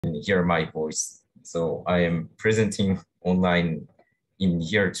hear my voice. So I am presenting online in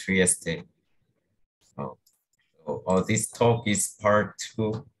year Trieste. This talk is part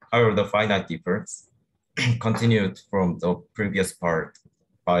 2, how the finite difference, continued from the previous part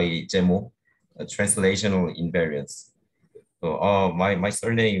by Gemo, translational invariance. So my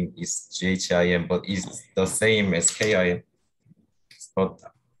surname is GHIM, but it's the same as KIM. But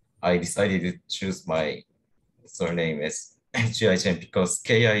I decided to choose my surname as GIM because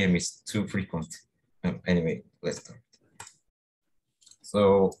KIM is too frequent. Anyway, let's start.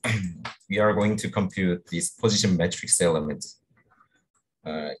 So we are going to compute this position matrix element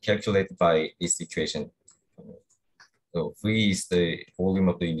calculated by this equation. So V is the volume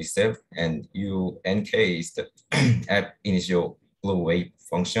of the unit cell, and U and K is the ab initio flow wave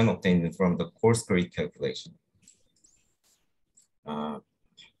function obtained from the coarse grid calculation.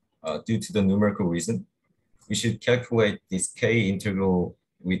 Due to the numerical reason, we should calculate this K integral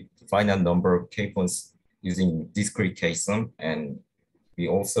with finite number of K points using discrete K sum, and we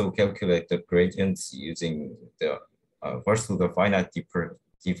also calculate the gradients using the first to the finite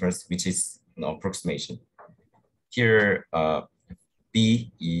difference, which is an approximation. Here,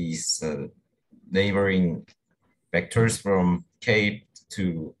 B is neighboring vectors from K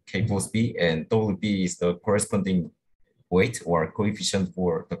to K plus B, and WB is the corresponding weight or coefficient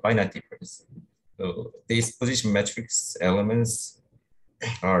for the finite difference. So these position matrix elements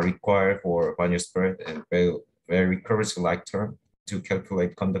are required for Wannier spread and very curvature-like term to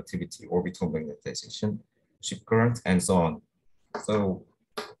calculate conductivity, orbital magnetization, shift current, and so on. So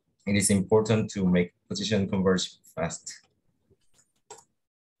it is important to make position conversion fast.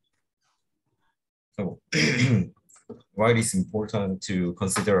 So why it is important to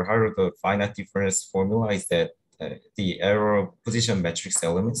consider how the finite difference formula is that the error of position matrix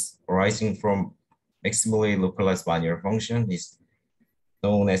elements arising from maximally localized Wannier function is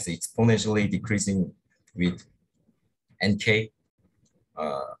known as exponentially decreasing with NK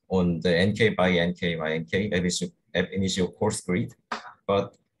on the NK by NK by NK ab initio coarse grid,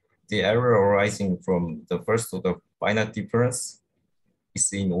 but the error arising from the first order finite difference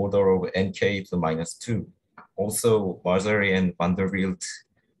is in order of NK to the -2. Also, Marzari and Vanderbilt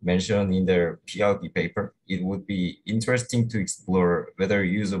mentioned in their PLD paper, it would be interesting to explore whether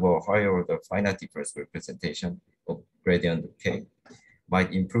use of a higher order finite difference representation of gradient K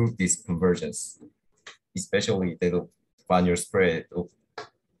might improve this convergence, especially the Wannier spread of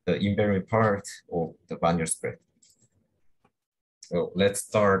the invariant part of the Wannier spread. So let's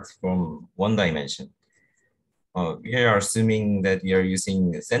start from one dimension. We are assuming that we are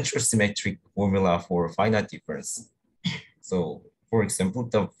using a central symmetric formula for finite difference. So for example,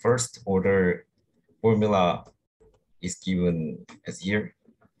 the first order formula is given as here.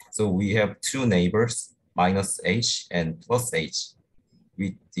 So we have two neighbors, -h and +h,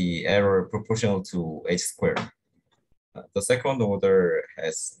 with the error proportional to h squared. The second order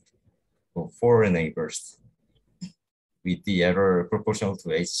has 4 neighbors with the error proportional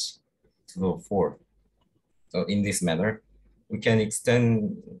to h to the 4. So in this manner, we can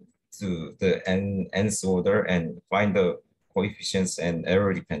extend to the nth order and find the coefficients and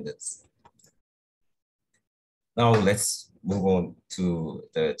error dependence. Now let's move on to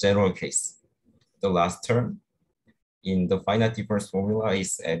the general case. The last term in the finite difference formula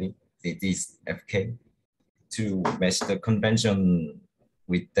is added this fk to match the convention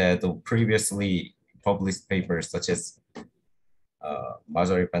with that of previously published papers such as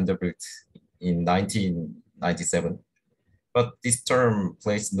Marzari Vanderbilt in 1997. But this term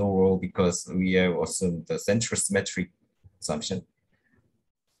plays no role because we have assumed the central symmetric assumption.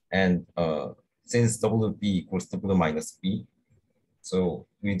 And since WB equals W minus B, so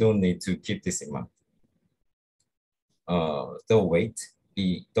we don't need to keep this in mind. The weight,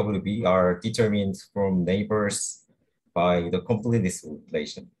 the WB, are determined from neighbors by the completeness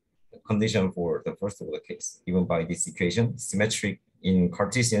relation, the condition for the first order case, given by this equation, symmetric in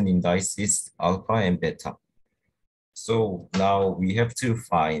Cartesian indices alpha and beta. So now we have to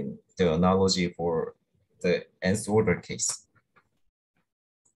find the analogy for the nth order case.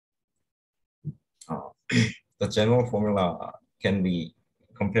 The general formula can be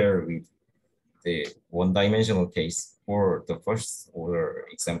compared with the one-dimensional case for the first order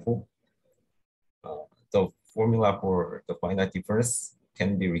example. The formula for the finite difference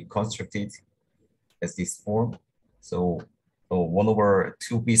can be reconstructed as this form. So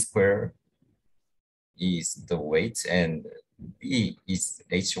 1/2b squared is the weight, and b is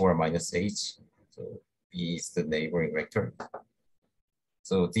h or minus h. So b is the neighboring vector.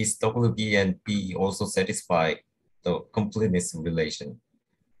 So this WB and B also satisfy the completeness relation.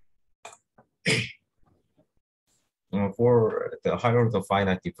 For the higher order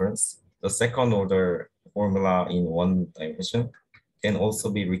finite difference, the second order formula in one dimension can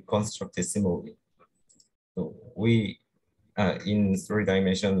also be reconstructed similarly. So in three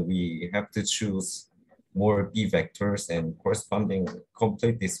dimension, we have to choose more B vectors and corresponding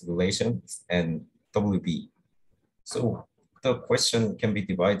complete these relations and WB. So the question can be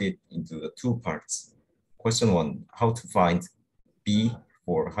divided into two parts. Question one, how to find B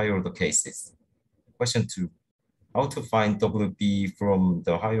for higher order cases. Question two, how to find WB from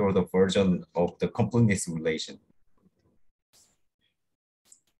the higher order version of the completeness relation.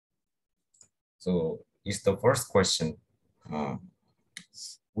 So is the first question.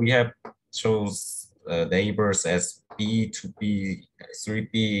 We have chose neighbors as B, 2B,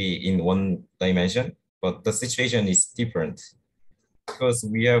 3B in one dimension, but the situation is different because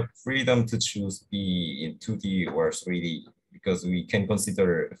we have freedom to choose B in 2D or 3D because we can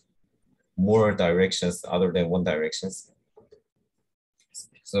consider more directions other than one directions.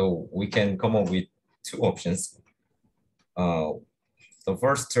 So we can come up with two options. The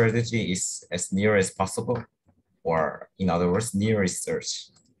first strategy is as near as possible, or in other words, nearest search.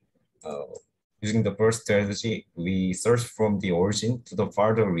 Using the first strategy, we search from the origin to the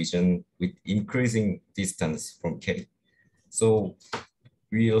farther region with increasing distance from K. So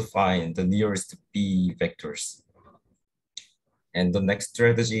we'll find the nearest B vectors. And the next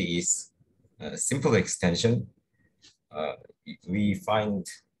strategy is simple extension. We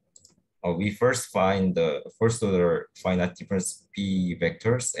first find the first order finite difference P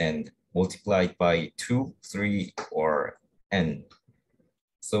vectors and multiply it by 2, 3, or n.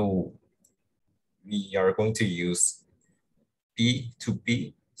 So we are going to use P,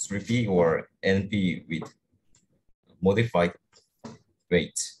 2P, 3P, or NP with modified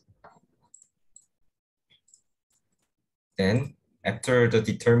weight. Then, after the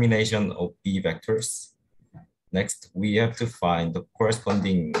determination of B vectors, next we have to find the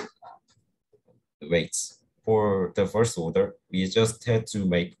corresponding weights. For the first order, we just had to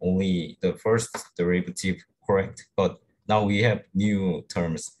make only the first derivative correct, but now we have new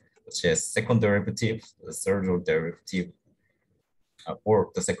terms such as second derivative, the third order derivative, or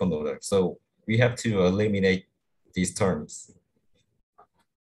the second order. So we have to eliminate these terms.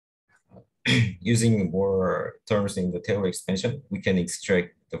 Using more terms in the Taylor expansion, we can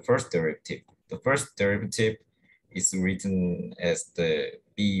extract the first derivative. The first derivative is written as the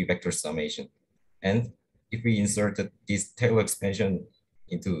B vector summation. And if we inserted this Taylor expansion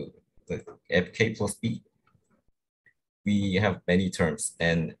into the fk plus b, we have many terms,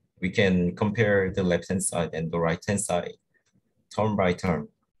 and we can compare the left-hand side and the right-hand side term by term.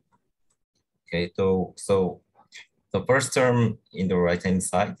 Okay, so the first term in the right-hand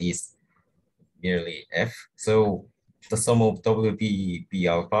side is merely f. So the sum of WB B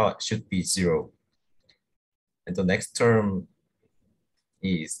alpha should be 0. And the next term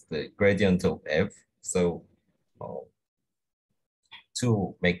is the gradient of f. So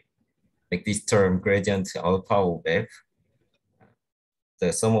to make this term gradient alpha of f,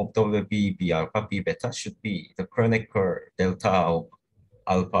 the sum of WB B alpha B beta should be the Kronecker delta of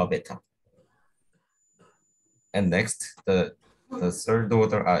alpha beta. And next, the third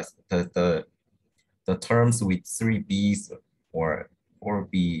order, the terms with 3 B's or 4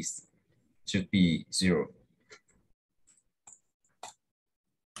 B's should be 0.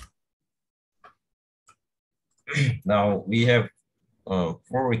 Now we have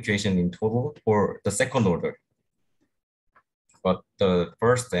 4 equations in total for the second order. But the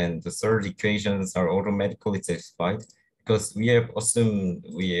first and the third equations are automatically satisfied because we have assumed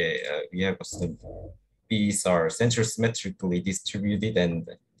B's are central symmetrically distributed, and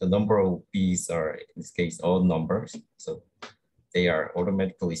the number of B's are, in this case, odd numbers. So they are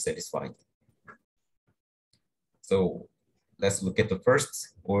automatically satisfied. So let's look at the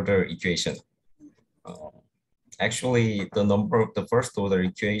first order equation. Actually, the number of the first order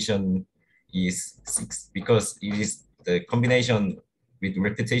equation is 6 because it is the combination with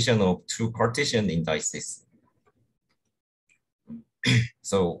repetition of 2 Cartesian indices.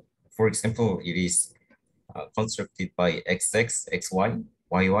 So for example, it is constructed by xx, xy,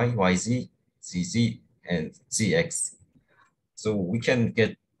 yy, yz, zz, and zx. So we can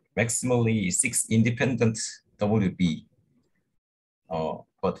get maximally 6 independent WB.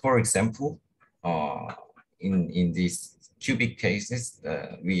 But for example, in these cubic cases,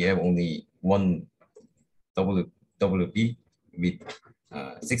 we have only one WB with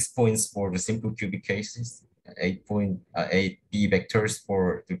 6 points for the simple cubic cases, 8 B vectors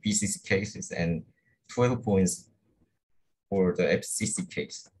for the BCC cases, and 12 points for the FCC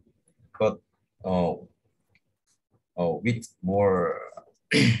case. But with more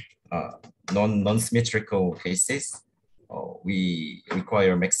uh, non-symmetrical cases, we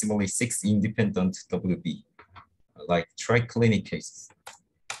require maximally 6 independent WB, like triclinic cases.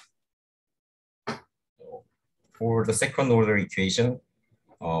 So for the second order equation,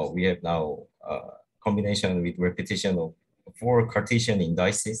 we have now combination with repetition of 4 Cartesian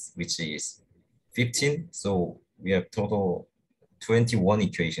indices, which is 15. So we have total 21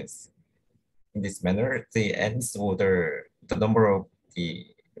 equations. In this manner, the nth order, the number of the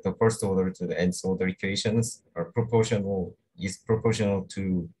first order to the nth order equations is proportional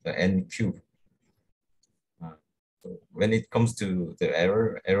to the n cube. So when it comes to the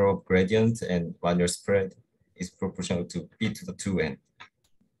error of gradient and Wannier spread is proportional to p to the 2n.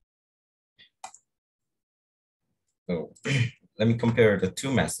 So let me compare the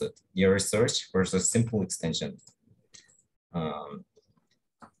two methods, nearest search versus simple extension.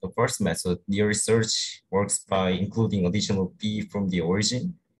 The first method, nearest search, works by including additional p from the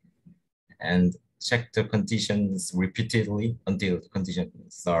origin and check the conditions repeatedly until the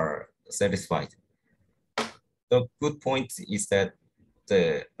conditions are satisfied. The good point is that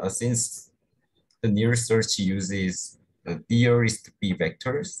since the nearest search uses the nearest p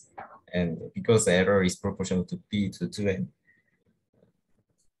vectors, and because the error is proportional to p to 2n,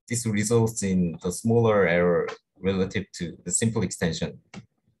 this results in the smaller error relative to the simple extension.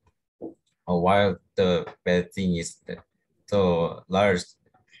 While the bad thing is that the large,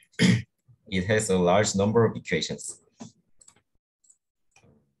 it has a large number of equations.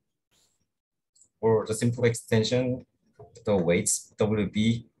 For the simple extension, the weights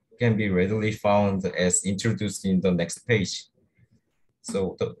WB can be readily found as introduced in the next page.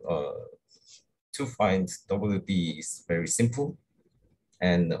 So to find WB is very simple,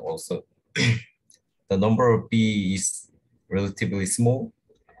 and also the number of B is relatively small.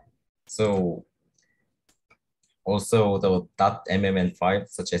 So also the .mmn file,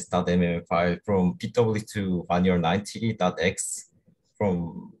 such as .mmn file from PW to Wannier 90.x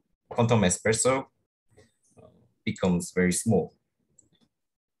from quantum espresso becomes very small.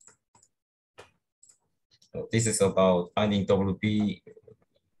 So this is about finding WB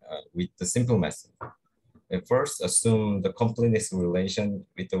with the simple method. First, assume the completeness relation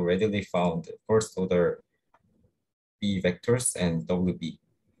with the readily found first order B vectors and WB.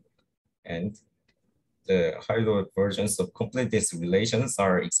 And the higher versions of completeness relations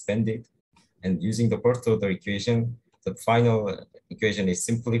are expanded, and using the first order equation, the final equation is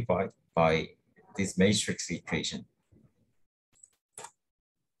simplified by this matrix equation.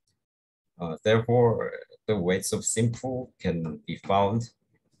 Therefore, the weights of simple can be found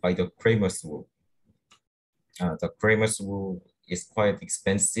by the Cramer's rule. The Cramer's rule is quite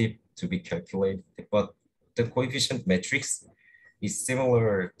expensive to be calculated, but the coefficient matrix is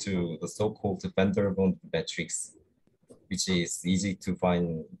similar to the so-called van der Waals matrix, which is easy to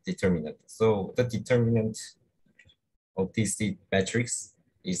find determinant. So the determinant of this matrix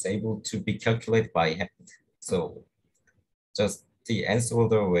is able to be calculated by hand. So just the nth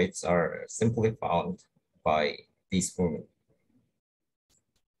order weights are simply found by this formula.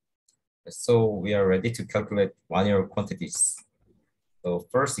 So we are ready to calculate Wannier quantities. The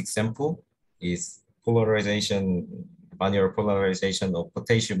first example is Wannier polarization of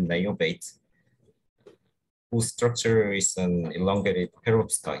potassium niobate, whose structure is an elongated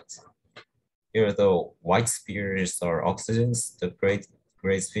perovskite. Here, the white spheres are oxygens, the gray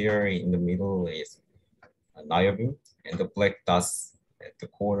sphere in the middle is niobate, and the black dots at the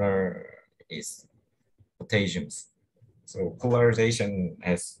corner is potassiums. So polarization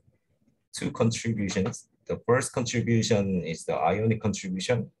has two contributions. The first contribution is the ionic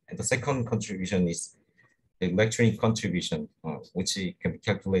contribution, and the second contribution is the electronic contribution, which can be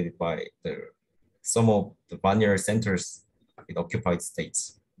calculated by the sum of the Wannier centers in occupied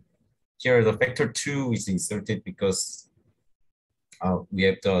states. Here, the factor 2 is inserted because we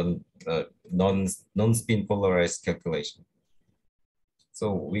have done non-spin polarized calculation.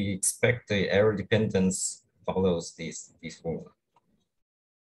 So we expect the error dependence follows this formula.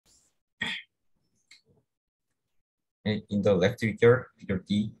 And in the left figure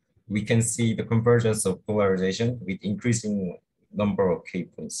D, we can see the convergence of polarization with increasing number of K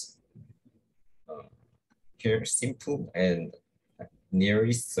points. Here, simple and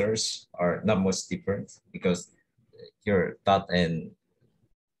nearest search are not much different because here dot and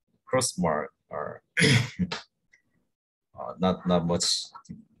cross mark are not much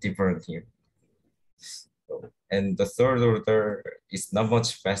different here. So, and the third order is not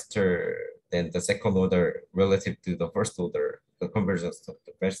much faster than the second order relative to the first order, the convergence of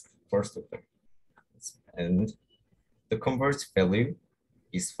the first order. And the converged value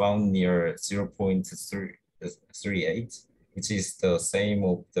is found near 0.38, which is the same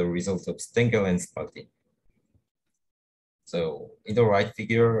of the result of Stengel and Spalding. So in the right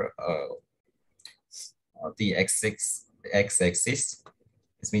figure, the x-axis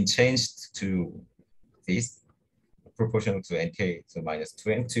has been changed to this, proportional to nk to minus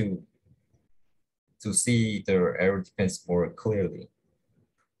 2n to see the error depends more clearly.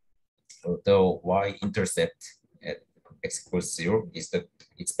 So the y-intercept at x equals 0 is the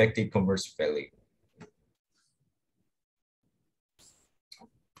expected conversion value.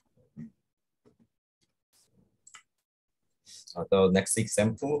 The next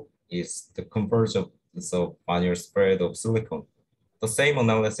example is the convergence of Wannier spread of silicon. The same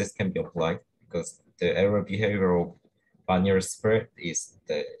analysis can be applied because the error behavior of Wannier spread is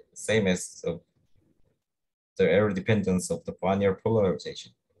the same as the error dependence of the Wannier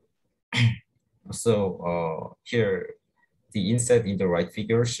polarization. So here, the inset in the right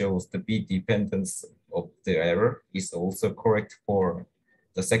figure shows the B dependence of the error is also correct for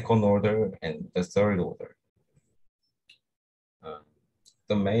the second order and the third order.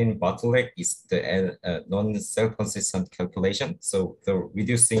 The main bottleneck is the non-self-consistent calculation. So the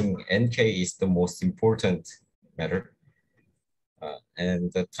reducing NK is the most important matter.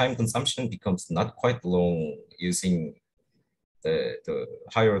 And the time consumption becomes not quite long using the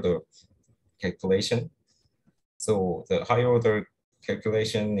higher order calculation. So the higher order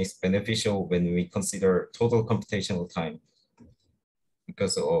calculation is beneficial when we consider total computational time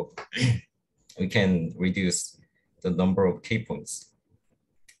because of we can reduce the number of K points.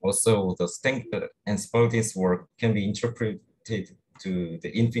 Also, the Stengel and Spalding's work can be interpreted to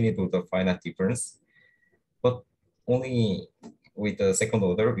the infinite order finite difference, but only with the second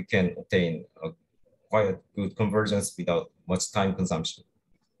order we can obtain a quite good convergence without much time consumption.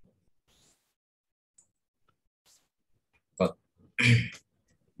 But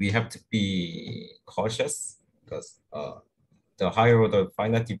we have to be cautious because the higher order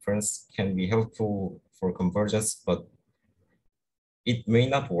finite difference can be helpful for convergence, but it may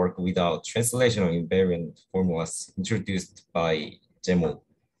not work without translational invariant formulas introduced by Gemo.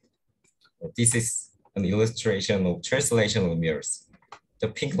 This is an illustration of translational mirrors. The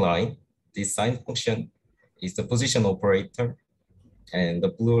pink line, the sign function, is the position operator, and the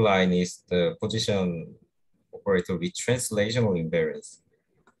blue line is the position operator with translational invariance.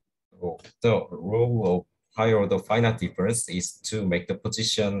 The role of higher order finite difference is to make the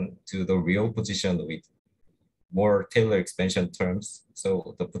position to the real position with more Taylor expansion terms.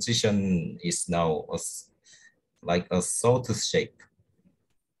 So the position is now like a sawtooth shape.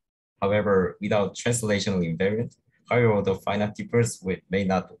 However, without translational invariant, higher order finite difference may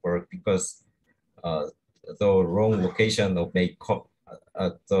not work because the wrong location of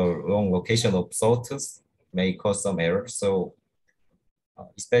sawtooth may cause some error. So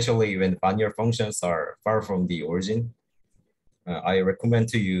especially when Wannier functions are far from the origin, I recommend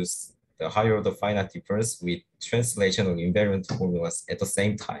to use the higher order finite difference with translational invariant formulas at the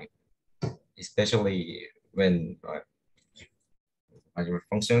same time, especially when Wannier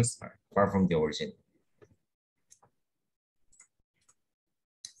functions are far from the origin.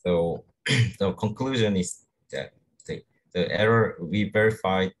 So the conclusion is that the error, we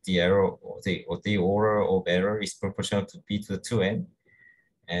verified the error, or the order of error is proportional to B to the 2n,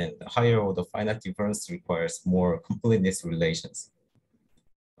 and higher order finite difference requires more completeness relations.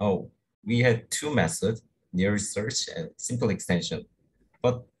 Oh, we had two methods, near search and simple extension.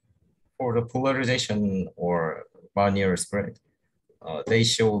 But for the polarization or Wannier spread, they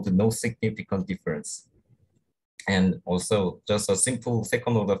showed no significant difference. And also just a simple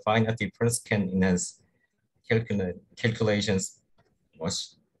second order finite difference can enhance calculations much.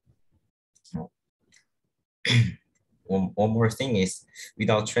 One more thing is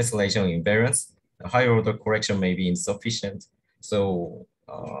without translation invariance, the higher order correction may be insufficient. So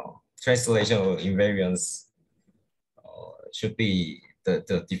translational invariance should be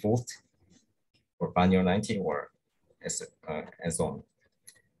the default for Wannier 90 or and so on.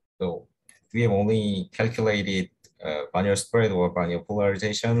 So we have only calculated Wannier spread or Wannier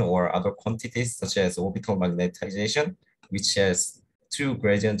polarization or other quantities such as orbital magnetization, which has two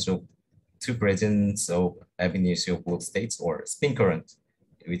gradients of ab initio Bloch states, or spin current,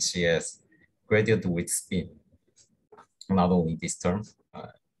 which has gradient with spin. Not only this term,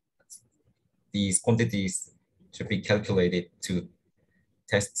 these quantities should be calculated to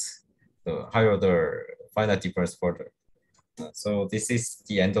test the higher order finite difference further. So this is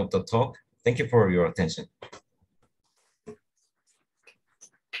the end of the talk. Thank you for your attention.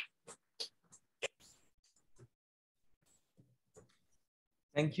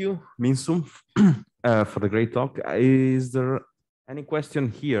 Thank you, Min-Sung, for the great talk. Is there any question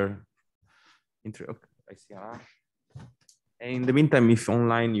here? Okay, I see. In the meantime, if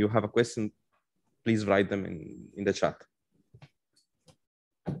online you have a question, please write them in the chat.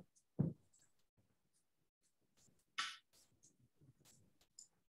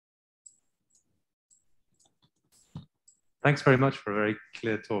 Thanks very much for a very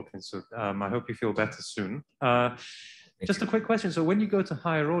clear talk. And so I hope you feel better soon. Just a quick question. So when you go to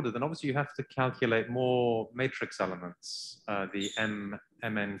higher order, then obviously you have to calculate more matrix elements, the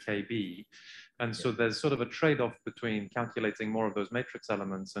MNKB. And so there's sort of a trade-off between calculating more of those matrix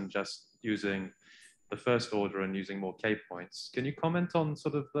elements and just using the first order and using more K points. Can you comment on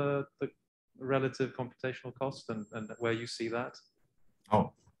sort of the relative computational cost and where you see that?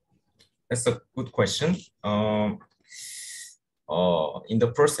 Oh, that's a good question. In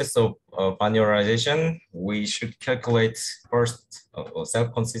the process of binarization, we should calculate first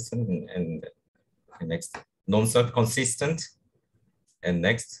self-consistent and next non-self-consistent, and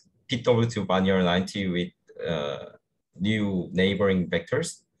next PW2 Wannier 90 with new neighboring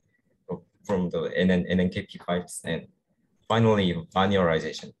vectors from the NNKP files, and finally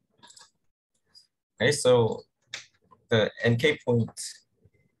binarization. Okay, so the NK point,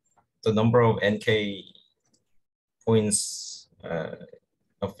 the number of NK points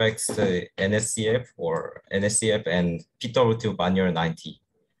affects the NSCF or NSCF and PW2 Wannier 90,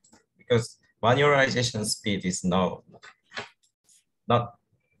 because Wannierization speed is now not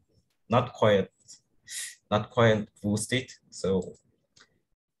quite boosted. So,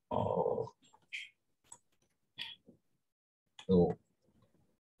 so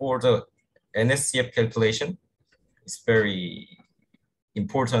for the NSCF calculation, it's very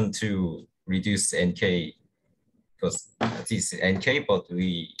important to reduce NK, because this is NK, but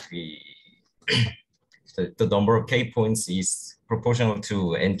the number of K points is proportional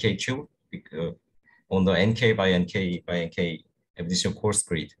to NK cube on the NK by NK by NK evolution course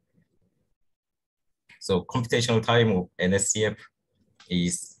grid. So computational time of NSCF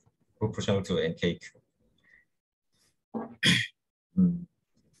is proportional to NK cube.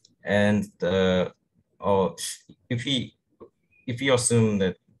 And if we assume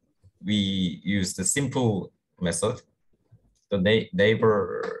that we use the simple method, the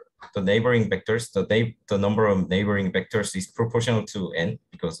neighboring vectors, the number of neighboring vectors is proportional to n,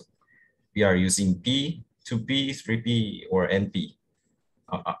 because we are using B, 2B, 3B, or NB.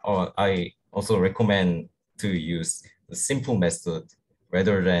 I also recommend to use the simple method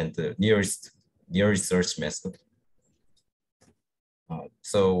rather than the nearest search method.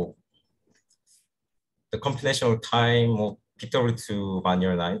 So the computational time of PW2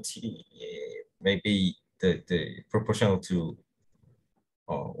 Wannier 90 may be the proportional to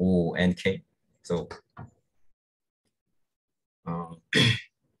O and K. So the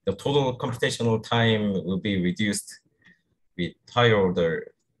total computational time will be reduced with higher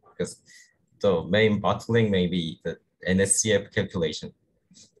order, because the main bottleneck may be the NSCF calculation.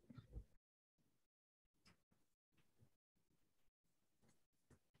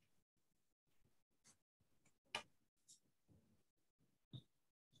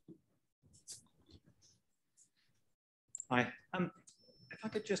 Hi. If I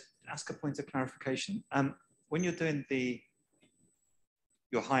could just ask a point of clarification. When you're doing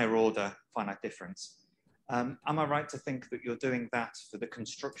your higher order finite difference, am I right to think that you're doing that for the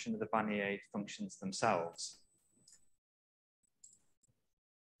construction of the Wannier functions themselves?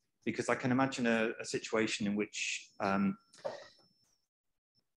 Because I can imagine a situation in which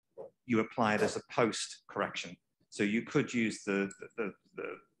you apply it as a post correction. So you could use the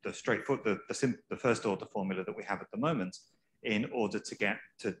straightforward, the first order formula that we have at the moment in order to get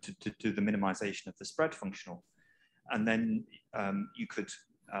to do the minimization of the spread functional. And then you could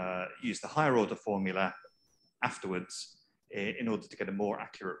use the higher order formula afterwards in order to get a more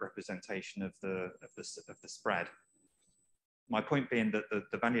accurate representation of the spread. My point being that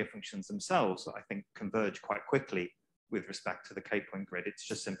the Wannier functions themselves, I think, converge quite quickly with respect to the K-point grid. It's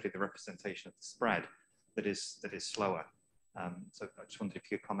just simply the representation of the spread that is slower. So I just wondered if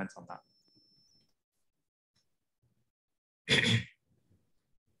you could comment on that.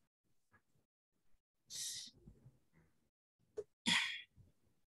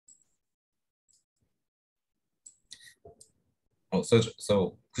 Oh,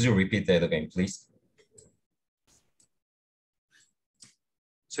 so could you repeat that again, please?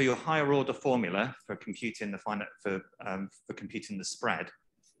 So your higher order formula for computing the finite for computing the spread,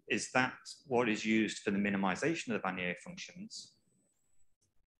 is that what is used for the minimization of the Wannier functions,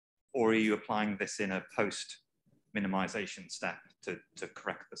 or are you applying this in a post minimization step to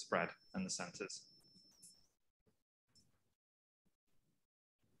correct the spread and the centers?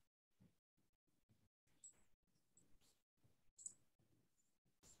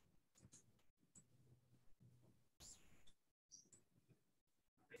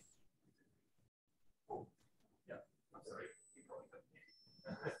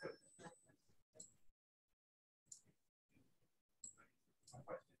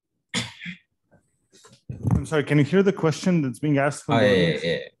 sorry, can you hear the question that's being asked from the audience?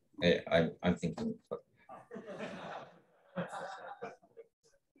 I'm thinking.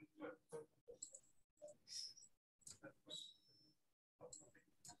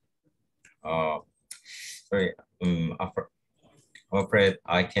 Sorry, I'm afraid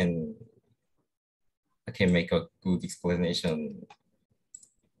I can make a good explanation.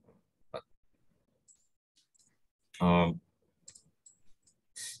 But,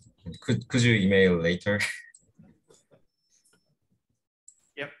 could you email later?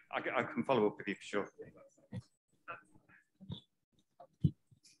 Yep, I can follow up with you for sure.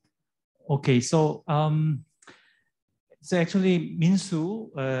 Okay, so so actually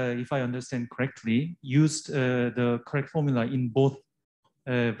Minsu, if I understand correctly, used the correct formula in both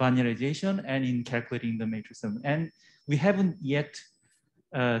Wannierization and in calculating the matrix element. And we haven't yet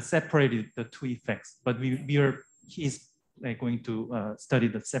separated the two effects, but he's like going to study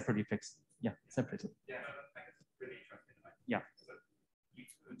the separate effects. Yeah, separately. Yeah, really interesting. Yeah.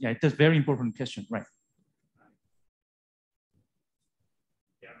 Yeah, it's a very important question, right?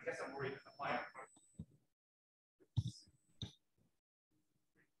 Yeah, I guess I'm worried.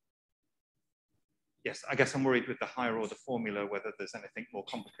 Yes, I guess I'm worried with the higher order formula, whether there's anything more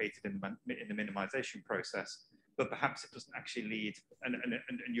complicated in the minimization process, but perhaps it doesn't actually lead, and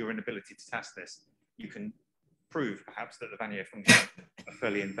your inability to test this, you can prove perhaps that the Wannier functions are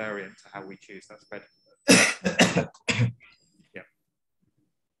fairly invariant to how we choose that spread. Yeah.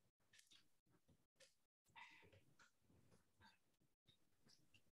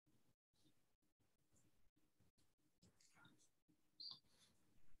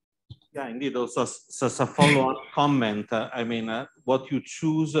 Yeah, indeed. Also, as a follow-up comment, I mean, what you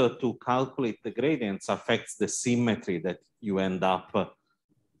choose to calculate the gradients affects the symmetry that you end up,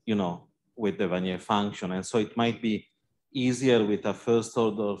 you know, with the Wannier function. And so it might be easier with a first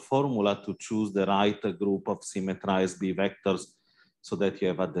order formula to choose the right group of symmetrized B vectors so that you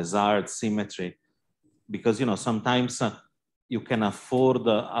have a desired symmetry. Because, you know, sometimes you can afford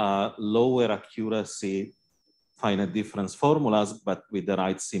a lower accuracy finite difference formulas, but with the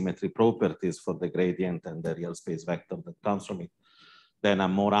right symmetry properties for the gradient and the real space vector that comes from it, then a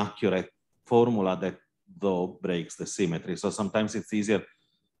more accurate formula that though breaks the symmetry. So sometimes it's easier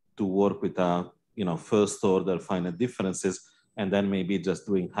to work with a, you know, first order finite differences and then maybe just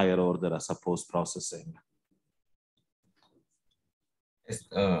doing higher order as a post-processing. At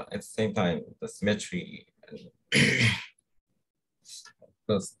the same time, the symmetry,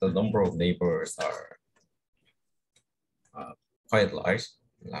 because the number of neighbors are quite large,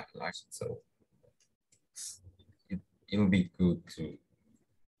 so it'll be good to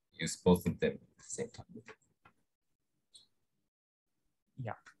use both of them at the same time.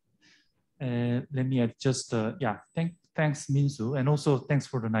 Yeah. Let me just, yeah, thanks Minsu, and also thanks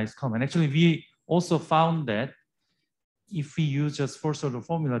for the nice comment. Actually, we also found that if we use just first order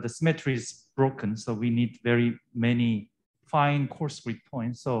formula, the symmetry is broken, so we need very many fine coarse grid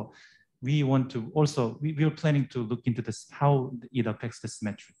points. So we want to also, we're planning to look into this, how it affects the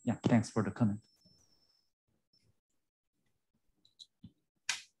symmetry. Yeah, thanks for the comment.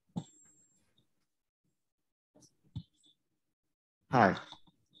 Hi.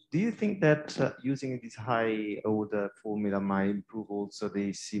 Do you think that using this high order formula might improve also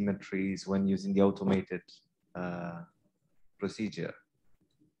the symmetries when using the automated procedure?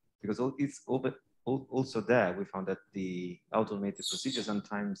 Because it's also there, we found that the automated procedure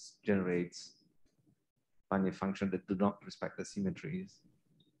sometimes generates Wannier function that do not respect the symmetries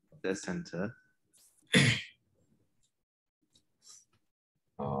of the center.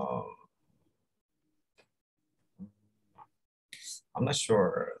 I'm not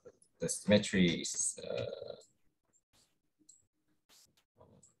sure the symmetry is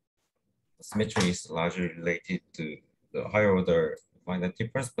largely related to the higher order finite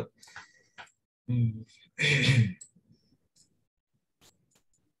difference, but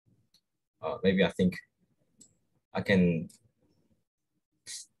maybe I think I can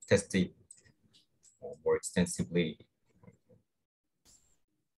test it more extensively.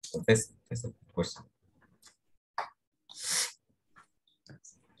 So that's a question.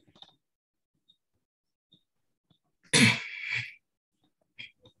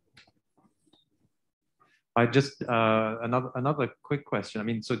 I just another quick question. I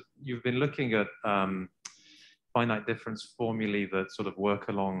mean, so you've been looking at finite difference formulae that sort of work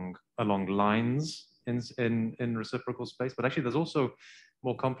along lines in reciprocal space, but actually there's also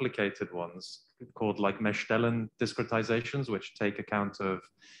more complicated ones called like Mechstellen discretizations, which take account of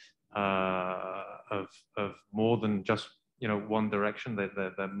more than just, you know, one direction.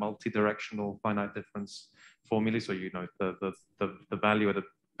 They're multi-directional finite difference formulae. So, you know, the value at a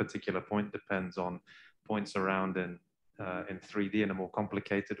particular point depends on points around in 3D in a more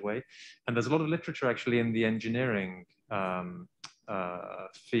complicated way. And there's a lot of literature actually in the engineering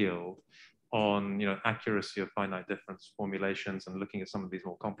field on accuracy of finite difference formulations and looking at some of these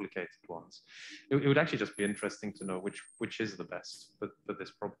more complicated ones. It would actually just be interesting to know which is the best for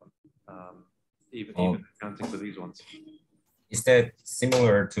this problem, even accounting for these ones. Is that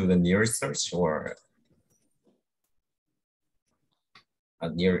similar to the near search, or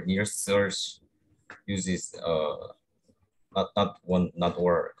near search uses not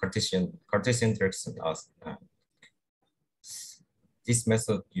Cartesian direction as this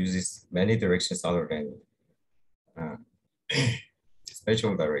method uses many directions other than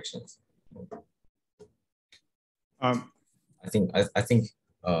spatial directions. I think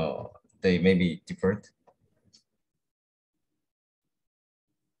they may be different.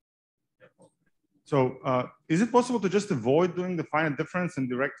 So is it possible to just avoid doing the finite difference and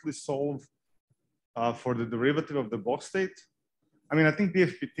directly solve for the derivative of the box state? I mean, I think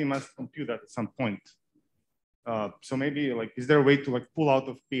DFPT must compute that at some point. So maybe is there a way to pull out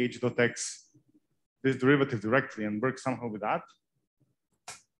of ph.x this derivative directly and work somehow with that?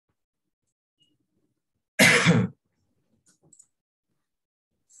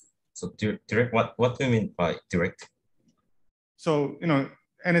 So direct, what do you mean by direct? So,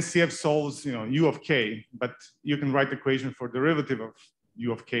 NSCF solves, u of k, but you can write the equation for derivative of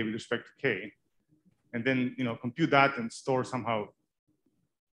u of k with respect to k, and then, compute that and store somehow.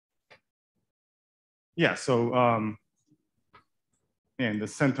 Yeah, so, in the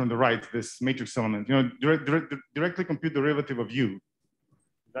center on the right, this matrix element, directly compute derivative of u.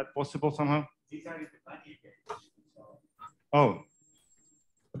 Is that possible somehow? Oh,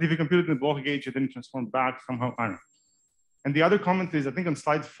 but if you compute it in the block gauge, you then transform back somehow, I don't know. And the other comment is, I think on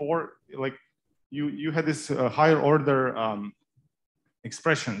slide 4, you had this higher order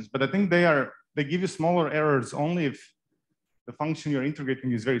expressions, but I think they give you smaller errors only if the function you're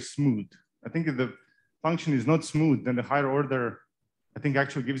integrating is very smooth. I think if the function is not smooth, then the higher order, I think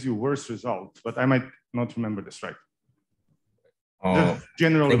actually gives you worse result, but I might not remember this right.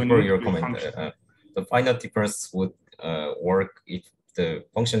 Generally, thank you for your comment. The finite difference would work if the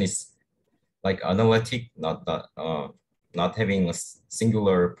function is analytic, not having a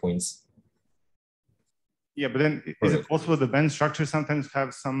singular points. Yeah, but then is it possible the band structure sometimes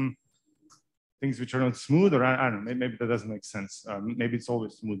have some things which are not smooth, or I don't know, maybe that doesn't make sense. Maybe it's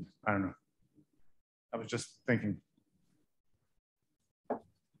always smooth, I don't know. I was just thinking.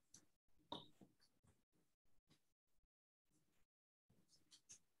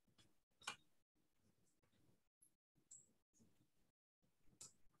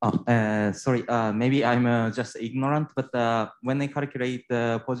 Sorry, maybe I'm just ignorant, but when I calculate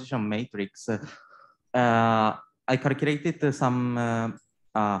the position matrix, I calculated some,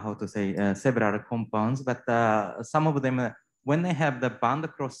 how to say, several compounds, but some of them, when I have the band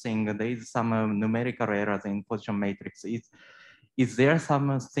crossing, there is some numerical errors in position matrix. Is there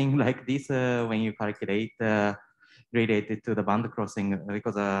something like this when you calculate related to the band crossing?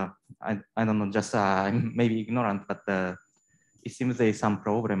 Because I don't know, just I'm maybe ignorant, but it seems there is some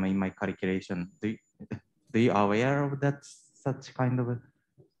problem in my calculation. Do you aware of that, such kind of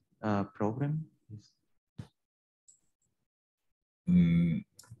problem?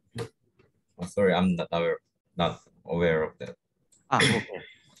 Oh, sorry, I'm not aware of that. Okay.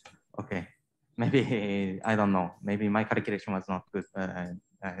 Okay. Maybe, I don't know. Maybe my calculation was not good.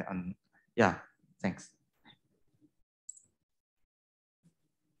 Yeah, thanks.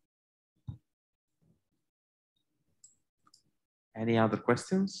 Any other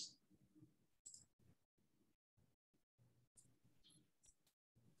questions?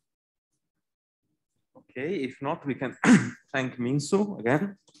 Okay, if not, we can thank Minsu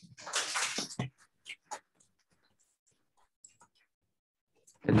again.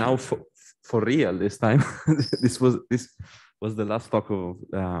 And now for real this time, this was the last talk of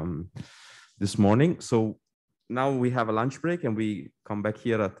this morning. So now we have a lunch break and we come back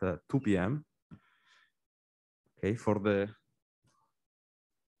here at 2 p.m. Okay, for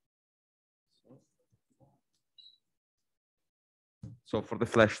the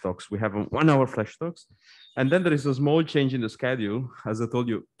flash talks, we have a 1 hour flash talks, and then there is a small change in the schedule. As I told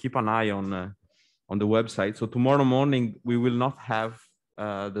you, keep an eye on the website. So tomorrow morning we will not have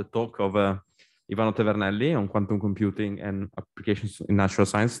the talk of Ivano Tevernelli on quantum computing and applications in natural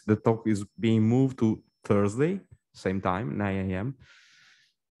science. The talk is being moved to Thursday, same time, 9 a.m.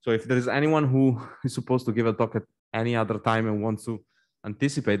 So if there is anyone who is supposed to give a talk at any other time and wants to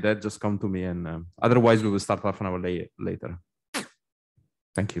anticipate that, just come to me, and otherwise we will start half an hour later.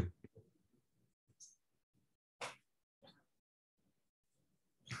 Thank you.